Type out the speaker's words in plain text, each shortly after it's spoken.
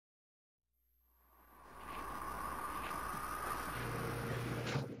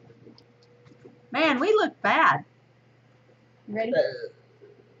Man, we look bad. You ready?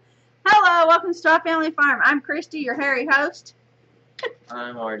 Hello, welcome to Straw Family Farm. I'm Christy, your hairy host.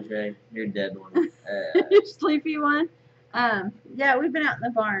 I'm RJ, your dead one. Your sleepy one. Yeah, we've been out in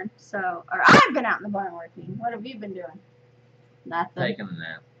the barn, or I've been out in the barn working. What have you been doing? Nothing. Taking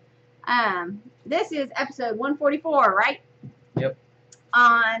a nap. This is episode 144, right? Yep.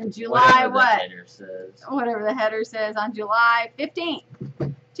 On July Whatever the header says, on July 15th,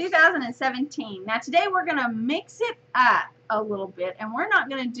 2017. Now today we're going to mix it up a little bit, and we're not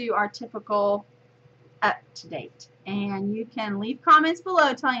going to do our typical up-to-date. And you can leave comments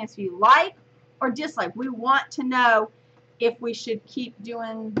below telling us if you like or dislike. We want to know if we should keep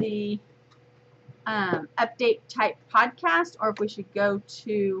doing the update type podcast, or if we should go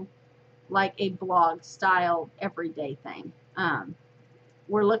to like a blog style everyday thing.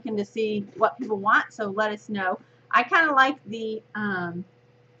 We're looking to see what people want, so let us know. I kind of like the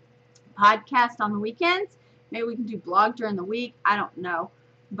podcast on the weekends. Maybe we can do blog during the week. I don't know.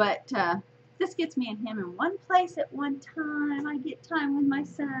 But this gets me and him in one place at one time. I get time with my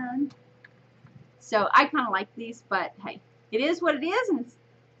son. So I kind of like these, but hey, it is what it is, and it's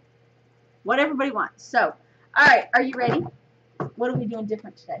what everybody wants. So, all right, are you ready? What are we doing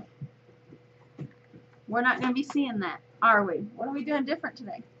different today? We're not going to be seeing that, are we? What are we doing different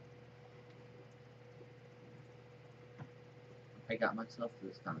today? I got myself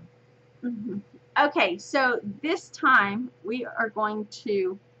this time. Okay, so this time we are going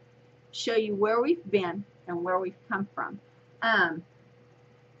to show you where we've been and where we've come from.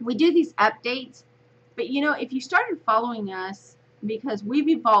 We do these updates, but you know, if you started following us, because we've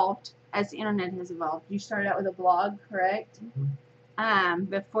evolved as the internet has evolved. You started out with a blog, correct?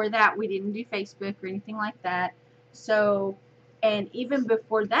 Before that, we didn't do Facebook or anything like that. So, and even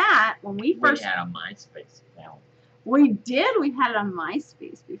before that, when we first had a MySpace account. We did. We had it on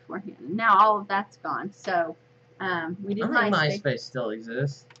MySpace beforehand. Now all of that's gone. So we did I think MySpace. MySpace still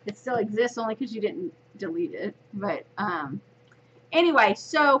exists. It still exists, only because you didn't delete it. But anyway,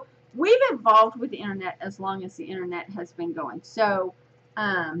 so we've evolved with the internet as long as the internet has been going. So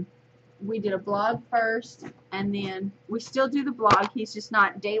we did a blog first, and then we still do the blog. He's just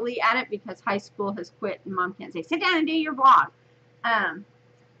not daily at it because high school has quit, and Mom can't say, sit down and do your blog.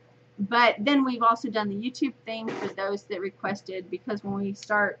 But then we've also done the YouTube thing for those that requested, because when we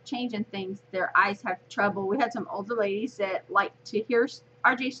start changing things, their eyes have trouble. We had some older ladies that liked to hear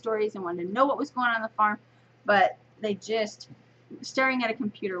RJ stories and wanted to know what was going on the farm, but they just, staring at a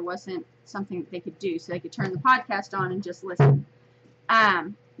computer wasn't something that they could do, so they could turn the podcast on and just listen.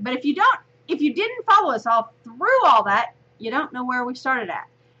 But if you didn't follow us all through all that, you don't know where we started at.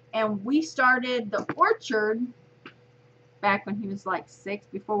 And we started the orchard back when he was like 6,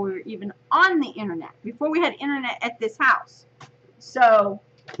 before we were even on the internet, before we had internet at this house. So,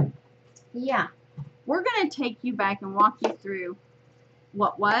 yeah, we're going to take you back and walk you through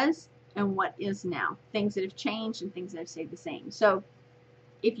what was and what is now, things that have changed and things that have stayed the same. So,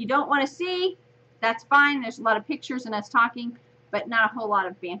 if you don't want to see, that's fine. There's a lot of pictures and us talking, but not a whole lot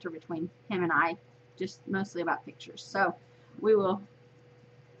of banter between him and I, just mostly about pictures. So, we will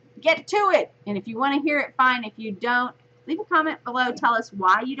get to it. And if you want to hear it, fine. If you don't, leave a comment below. Tell us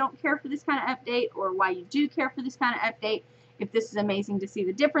why you don't care for this kind of update, or why you do care for this kind of update. If this is amazing to see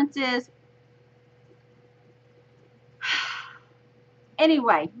the differences.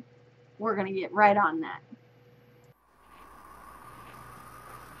 Anyway, we're going to get right on that.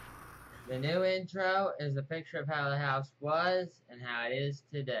 The new intro is a picture of how the house was and how it is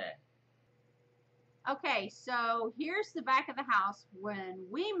today. Okay, so here's the back of the house when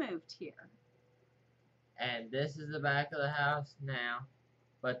we moved here. And this is the back of the house now,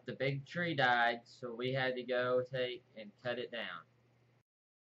 but the big tree died, so we had to go take and cut it down.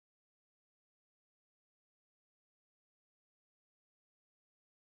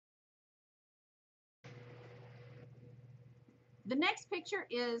 The next picture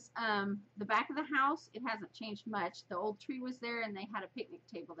is the back of the house. It hasn't changed much. The old tree was there, and they had a picnic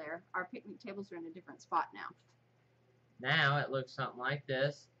table there. Our picnic tables are in a different spot now. Now it looks something like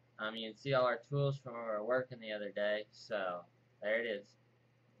this. You can see all our tools from where we were working the other day, so there it is.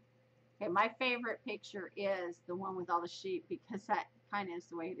 Okay, my favorite picture is the one with all the sheep, because that kind of is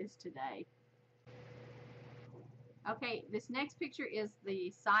the way it is today. Okay, this next picture is the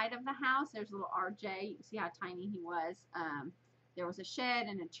side of the house. There's a little RJ. You can see how tiny he was. There was a shed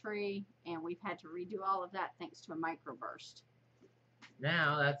and a tree, and we've had to redo all of that thanks to a microburst.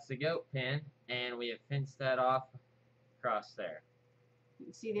 Now that's the goat pen, and we have fenced that off across there. You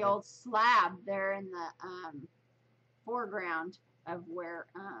can see the old slab there in the foreground of where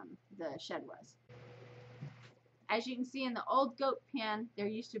the shed was. As you can see in the old goat pen, there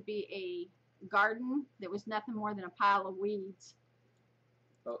used to be garden that was nothing more than a pile of weeds.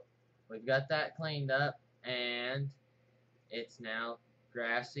 But we've got that cleaned up, and it's now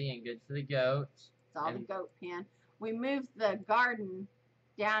grassy and good for the goats. It's all the goat pen. We moved the garden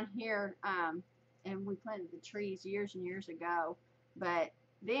down here, and we planted the trees years and years ago. But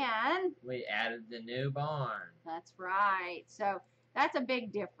then we added the new barn. That's right. So that's a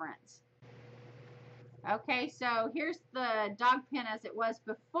big difference. Okay, so here's the dog pen as it was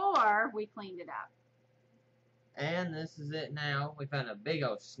before we cleaned it up. And this is it now. We found a big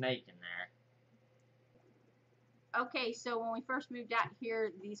old snake in there. Okay, so when we first moved out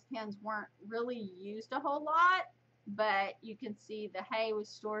here, these pens weren't really used a whole lot, but you can see the hay was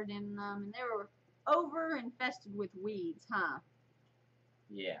stored in them, and they were over infested with weeds, huh?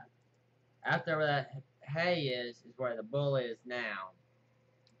 Yeah. Out there where that hay is where the bull is now.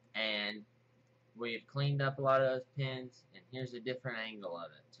 And we've cleaned up a lot of those pens, and here's a different angle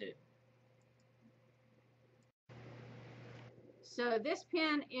of it, too. So this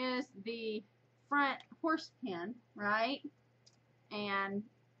pen is the front horse pen, right? And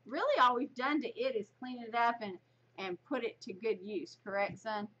really all we've done to it is clean it up and put it to good use, correct,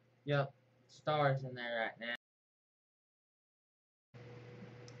 son? Yep. Stars in there right now.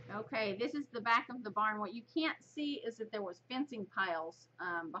 Okay, this is the back of the barn. What you can't see is that there was fencing piles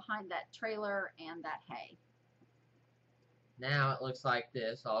behind that trailer and that hay. Now it looks like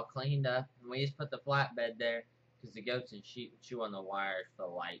this, all cleaned up, and we just put the flatbed there because the goats and sheep chew on the wires for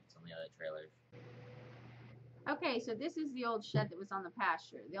the lights on the other trailers. Okay, so this is the old shed that was on the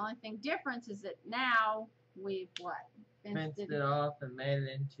pasture. The only thing difference is that now we've what? Fenced it off and made it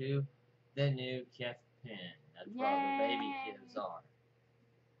into the new calf pen. That's where all the baby kids are.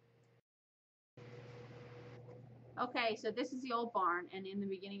 Okay, so this is the old barn, and in the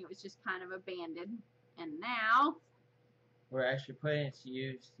beginning it was just kind of abandoned, and now we're actually putting it to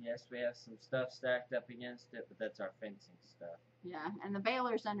use. Yes, we have some stuff stacked up against it, but that's our fencing stuff. Yeah, and the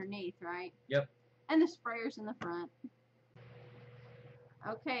baler's underneath, right? Yep. And the sprayer's in the front.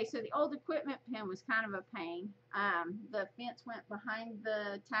 Okay, so the old equipment pen was kind of a pain. The fence went behind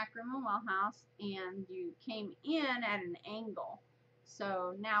the tack room and well house, and you came in at an angle.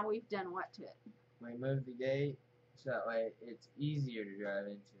 So now we've done what to it? We moved the gate so that way it's easier to drive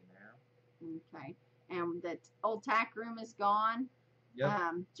into now. Okay, and the old tack room is gone. Yep.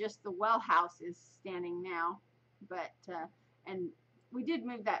 Just the well house is standing now, but and we did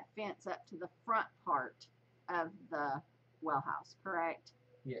move that fence up to the front part of the well house, correct?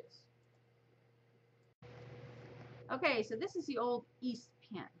 Yes. Okay, so this is the old east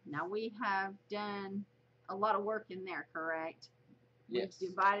pen. Now we have done a lot of work in there, correct? Yes. We've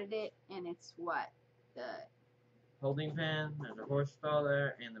divided it, and it's what? The holding pen, there's a horse stall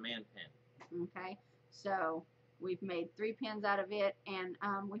there, and the man pen. Okay, so we've made 3 pens out of it, and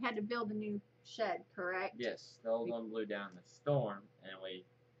we had to build a new shed, correct? Yes, the old one blew down the storm, and we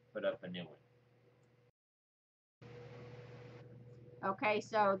put up a new one. Okay,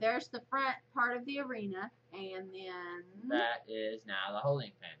 so there's the front part of the arena, and then that is now the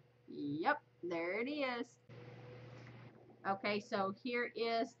holding pen. Yep, there it is. Okay, so here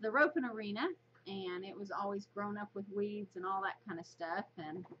is the roping arena, and it was always grown up with weeds and all that kind of stuff,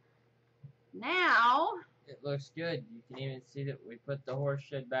 and now it looks good. You can even see that we put the horse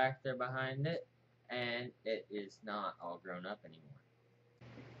shed back there behind it, and it is not all grown up anymore.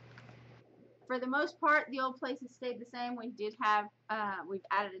 For the most part, the old place has stayed the same. We did have, we've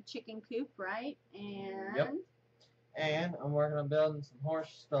added a chicken coop, right? And yep. And I'm working on building some horse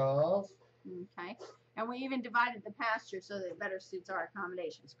stalls. Okay. And we even divided the pasture so that it better suits our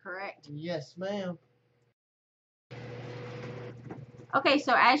accommodations, correct? Yes, ma'am. Okay,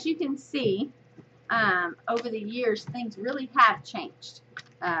 so as you can see, over the years, things really have changed.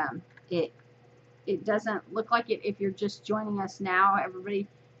 It doesn't look like it if you're just joining us now. Everybody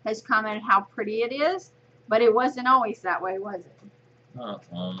has commented how pretty it is, but it wasn't always that way, was it?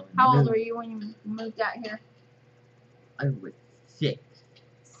 How old were you when you moved out here? I was 6.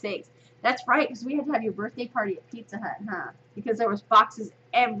 6. That's right, because we had to have your birthday party at Pizza Hut, huh? Because there was boxes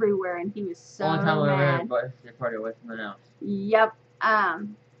everywhere, and he was so mad. Only time we ever had a birthday party away from the house. Yep.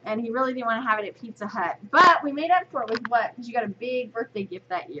 And he really didn't want to have it at Pizza Hut. But we made up for it with what? Because you got a big birthday gift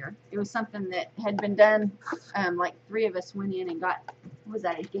that year. It was something that had been done, like 3 of us went in and got, what was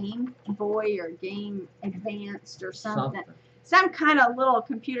that, a Game Boy or Game Advanced or something. Some kind of little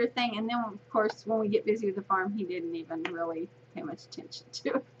computer thing. And then, of course, when we get busy with the farm, he didn't even really pay much attention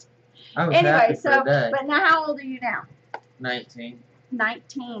to it. Anyway, so, but now how old are you now? 19.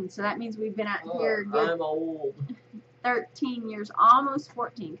 19. So that means we've been out here good I'm old. 13 years, almost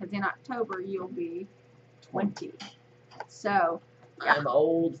 14, because in October you'll be 20. So, Yeah. I'm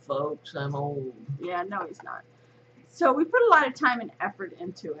old, folks. I'm old. Yeah, no, he's not. So we put a lot of time and effort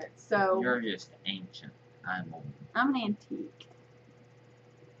into it. So You're just ancient. I'm old. I'm an antique.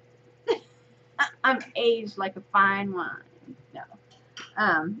 I'm aged like a fine wine.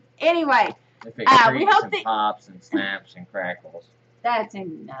 No. Anyway, If it we creaks hope and that pops and snaps and crackles. that's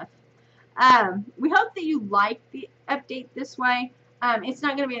enough. We hope that you like the update this way. It's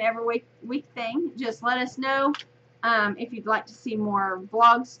not going to be an every week thing. Just let us know if you'd like to see more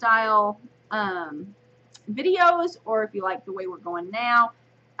vlog style videos, or if you like the way we're going now.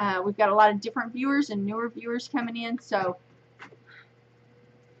 We've got a lot of different viewers and newer viewers coming in, so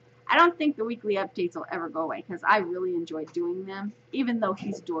I don't think the weekly updates will ever go away because I really enjoy doing them, even though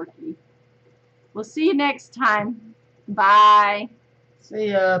he's dorky. We'll see you next time. Bye.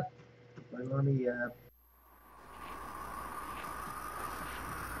 See ya. Bye, Mommy.